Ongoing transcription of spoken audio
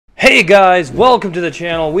Hey guys, welcome to the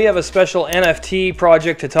channel. We have a special NFT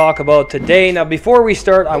project to talk about today. Now before we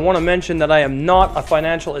start, I want to mention that I am not a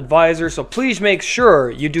financial advisor, so please make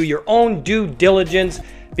sure you do your own due diligence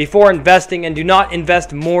before investing and do not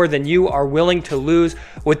invest more than you are willing to lose.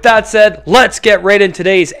 With that said, let's get right into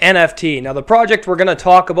today's NFT. Now the project we're going to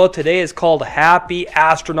talk about today is called Happy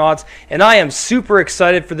Astronauts, and I am super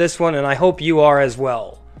excited for this one, and I hope you are as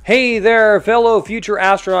well. Hey there, fellow future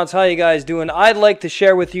astronauts, how you guys doing? I'd like to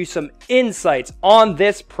share with you some insights on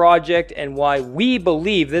this project and why we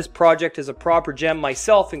believe this project is a proper gem,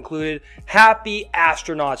 myself included. Happy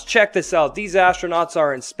Astronauts. Check this out. These astronauts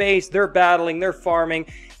are in space, they're battling, they're farming,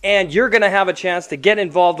 and you're going to have a chance to get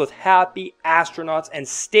involved with Happy Astronauts and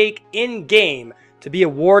stake in-game to be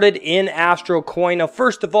awarded in Astro Coin. Now,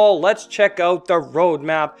 first of all, let's check out the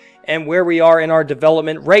roadmap and where we are in our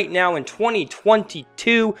development. Right now in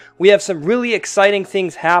 2022, we have some really exciting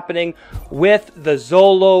things happening with the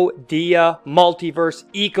Zolodia multiverse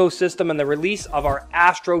ecosystem and the release of our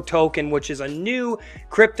Astro token, which is a new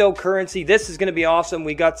cryptocurrency. This is going to be awesome.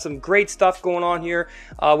 We got some great stuff going on here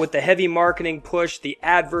with the heavy marketing push, the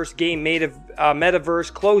adverse game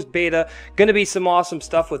metaverse, closed beta. Going to be some awesome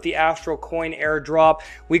stuff with the Astro coin airdrop.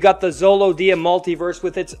 We got the Zolodia multiverse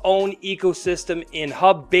with its own ecosystem in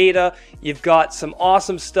hub beta. You've got some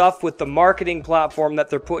awesome stuff with the marketing platform that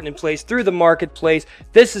they're putting in place through the marketplace.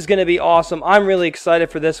 This is going to be awesome. I'm really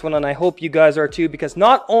excited for this one, and I hope you guys are too, because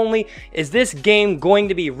not only is this game going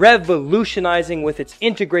to be revolutionizing with its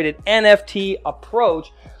integrated NFT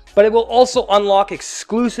approach, but it will also unlock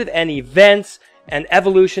exclusive and events and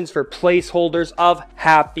evolutions for placeholders of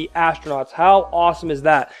Happy Astronauts. How awesome is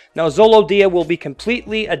that? Now, Zolodia will be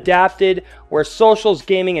completely adapted where socials,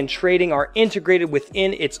 gaming, and trading are integrated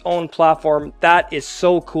within its own platform. That is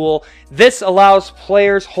so cool. This allows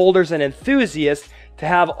players, holders, and enthusiasts to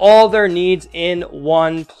have all their needs in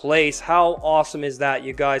one place. How awesome is that,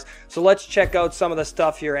 you guys? So let's check out some of the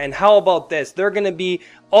stuff here. And how about this? They're going to be,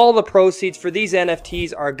 all the proceeds for these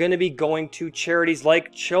NFTs are going to be going to charities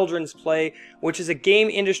like Children's Play, which is a game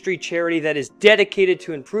industry charity that is dedicated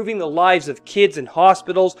to improving the lives of kids in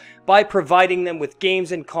hospitals by providing them with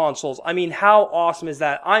games and consoles. I mean, how awesome is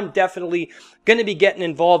that? I'm definitely going to be getting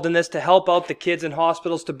involved in this to help out the kids in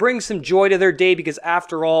hospitals, to bring some joy to their day, because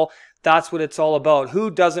after all, that's what it's all about. Who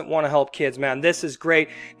doesn't want to help kids, man? This is great.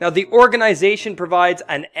 Now, the organization provides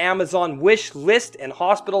an Amazon wish list, and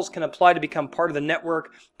hospitals can apply to become part of the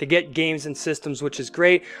network to get games and systems, which is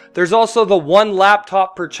great. There's also the One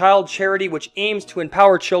Laptop Per Child charity, which aims to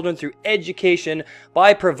empower children through education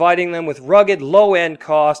by providing them with rugged, low-end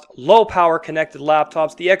cost, low-power connected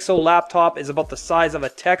laptops. The XO laptop is about the size of a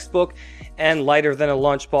textbook and lighter than a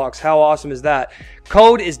lunchbox. How awesome is that?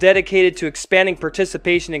 Code is dedicated to expanding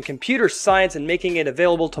participation in computer science and making it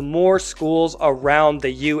available to more schools around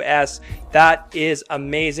the US. That is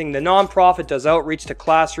amazing. The nonprofit does outreach to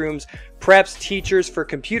classrooms, preps teachers for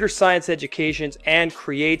computer science educations, and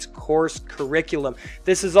creates course curriculum.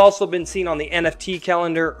 This has also been seen on the NFT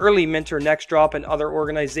calendar, Early Minter, Next Drop, and other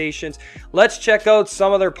organizations. Let's check out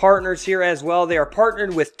some of their partners here as well. They are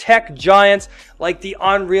partnered with tech giants like the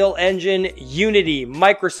Unreal Engine, Unity,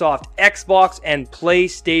 Microsoft, Xbox, and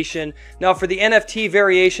PlayStation. Now, for the NFT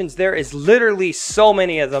variations, there is literally so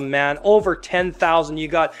many of them, man. Over 10,000. You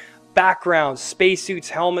got backgrounds, spacesuits,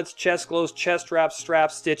 helmets, chest glows, chest wraps,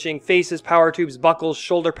 straps, stitching, faces, power tubes, buckles,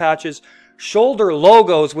 shoulder patches, shoulder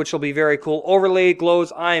logos, which will be very cool, overlay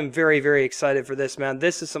glows. I am very, very excited for this, man.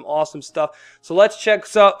 This is some awesome stuff. So let's check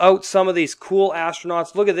out some of these cool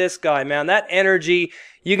astronauts. Look at this guy, man. That energy,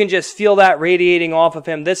 you can just feel that radiating off of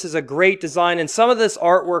him. This is a great design, and some of this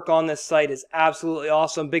artwork on this site is absolutely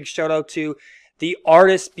awesome. Big shout out to the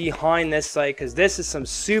artist behind this site, because this is some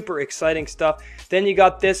super exciting stuff. Then you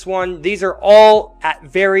got this one. These are all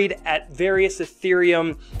various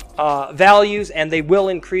Ethereum values, and they will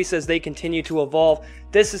increase as they continue to evolve.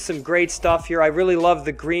 This is some great stuff here. I really love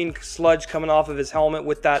the green sludge coming off of his helmet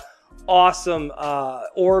with that awesome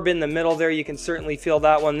orb in the middle there. You can certainly feel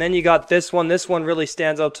that one. Then you got this one. This one really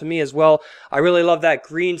stands out to me as well. I really love that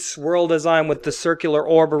green swirl design with the circular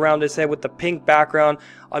orb around his head with the pink background.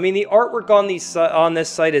 I mean, the artwork on this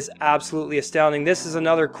site is absolutely astounding. This is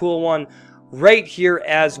another cool one right here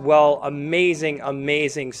as well. Amazing,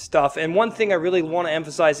 amazing stuff. And one thing I really want to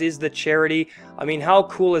emphasize is the charity. I mean, how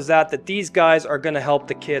cool is that these guys are going to help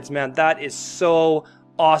the kids, man? That is so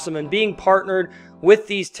awesome. And being partnered with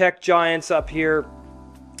these tech giants up here,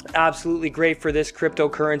 absolutely great for this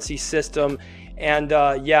cryptocurrency system. And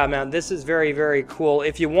yeah, man, this is very, very cool.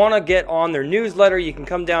 If you want to get on their newsletter, you can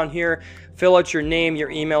come down here, fill out your name, your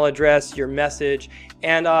email address, your message,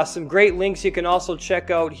 and some great links you can also check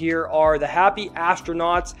out here are the Happy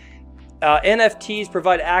Astronauts. NFTs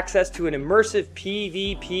provide access to an immersive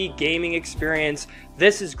PvP gaming experience.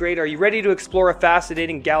 This is great. Are you ready to explore a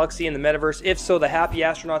fascinating galaxy in the metaverse? If so, the Happy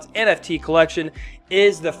Astronauts NFT collection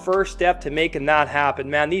is the first step to making that happen.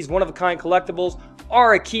 Man, these one-of-a-kind collectibles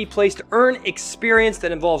are a key place to earn experience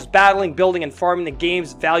that involves battling, building, and farming the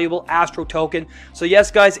game's valuable Astro token. So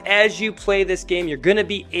yes, guys, as you play this game, you're going to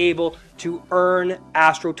be able to earn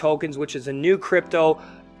Astro tokens, which is a new crypto.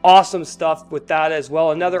 Awesome stuff with that as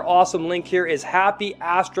well. Another awesome link here is Happy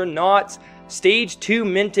Astronauts Stage 2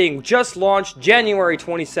 minting just launched January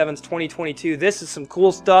 27th, 2022. This is some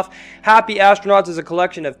cool stuff. Happy Astronauts is a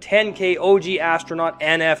collection of 10K OG astronaut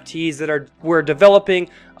NFTs that we're developing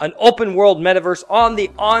an open world metaverse on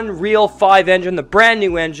the Unreal 5 engine, the brand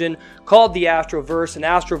new engine called the Astroverse. And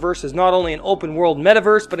Astroverse is not only an open world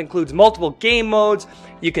metaverse, but includes multiple game modes.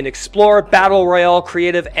 You can explore, battle royale,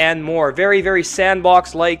 creative, and more. Very, very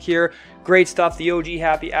sandbox-like here. Great stuff. The OG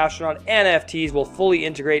Happy Astronaut NFTs will fully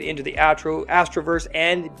integrate into the Astroverse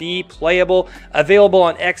and be playable. Available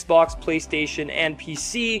on Xbox, PlayStation, and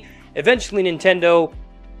PC. Eventually Nintendo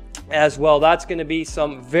as well. That's going to be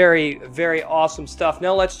some very, very awesome stuff.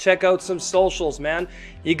 Now let's check out some socials, man.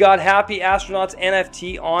 You got Happy Astronauts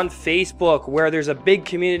NFT on Facebook, where there's a big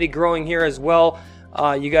community growing here as well.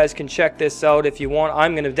 You guys can check this out if you want.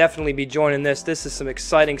 I'm going to definitely be joining this. This is some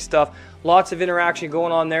exciting stuff. Lots of interaction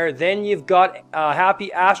going on there. Then you've got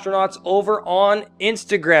Happy Astronauts over on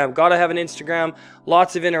Instagram. Got to have an Instagram.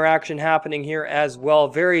 Lots of interaction happening here as well.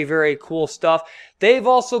 Very, very cool stuff. They've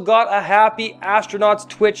also got a Happy Astronauts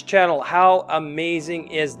Twitch channel. How amazing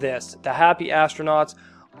is this? The Happy Astronauts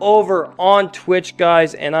over on Twitch,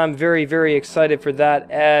 guys, and I'm very, very excited for that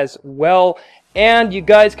as well. And you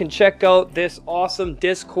guys can check out this awesome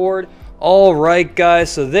Discord. All right, guys,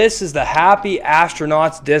 so this is the Happy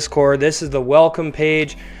Astronauts Discord. This is the welcome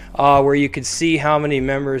page where you can see how many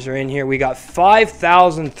members are in here. We got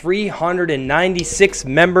 5,396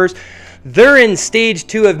 members. They're in stage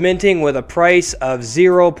 2 of minting with a price of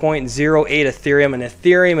 0.08 Ethereum, and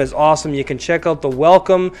Ethereum is awesome. You can check out the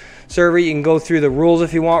welcome server. You can go through the rules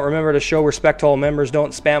if you want. Remember to show respect to all members.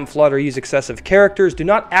 Don't spam, flood, or use excessive characters. Do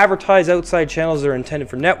not advertise outside channels that are intended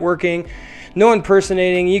for networking. No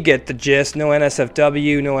impersonating. You get the gist. No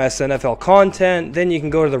NSFW, no SNFL content. Then you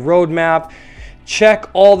can go to the roadmap. Check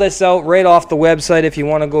all this out right off the website if you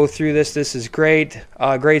want to go through this. This is great.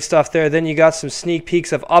 Great stuff there. Then you got some sneak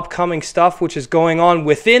peeks of upcoming stuff which is going on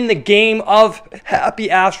within the game of Happy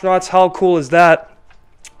Astronauts. How cool is that?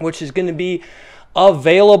 Which is going to be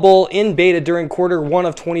available in beta during Q1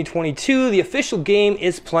 of 2022. The official game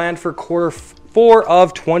is planned for Q4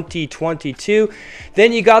 of 2022.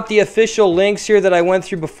 Then you got the official links here that I went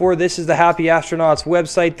through before. This is the Happy Astronauts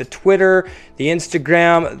website, the Twitter, the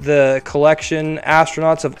Instagram, the collection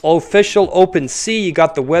Astronauts of official OpenSea. You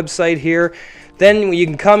got the website here. Then you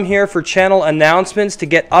can come here for channel announcements to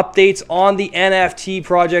get updates on the NFT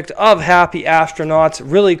project of Happy Astronauts.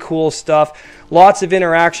 Really cool stuff. Lots of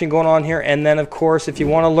interaction going on here. And then, of course, if you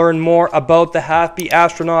want to learn more about the Happy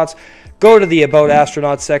Astronauts, go to the About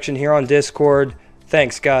Astronauts section here on Discord.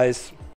 Thanks, guys.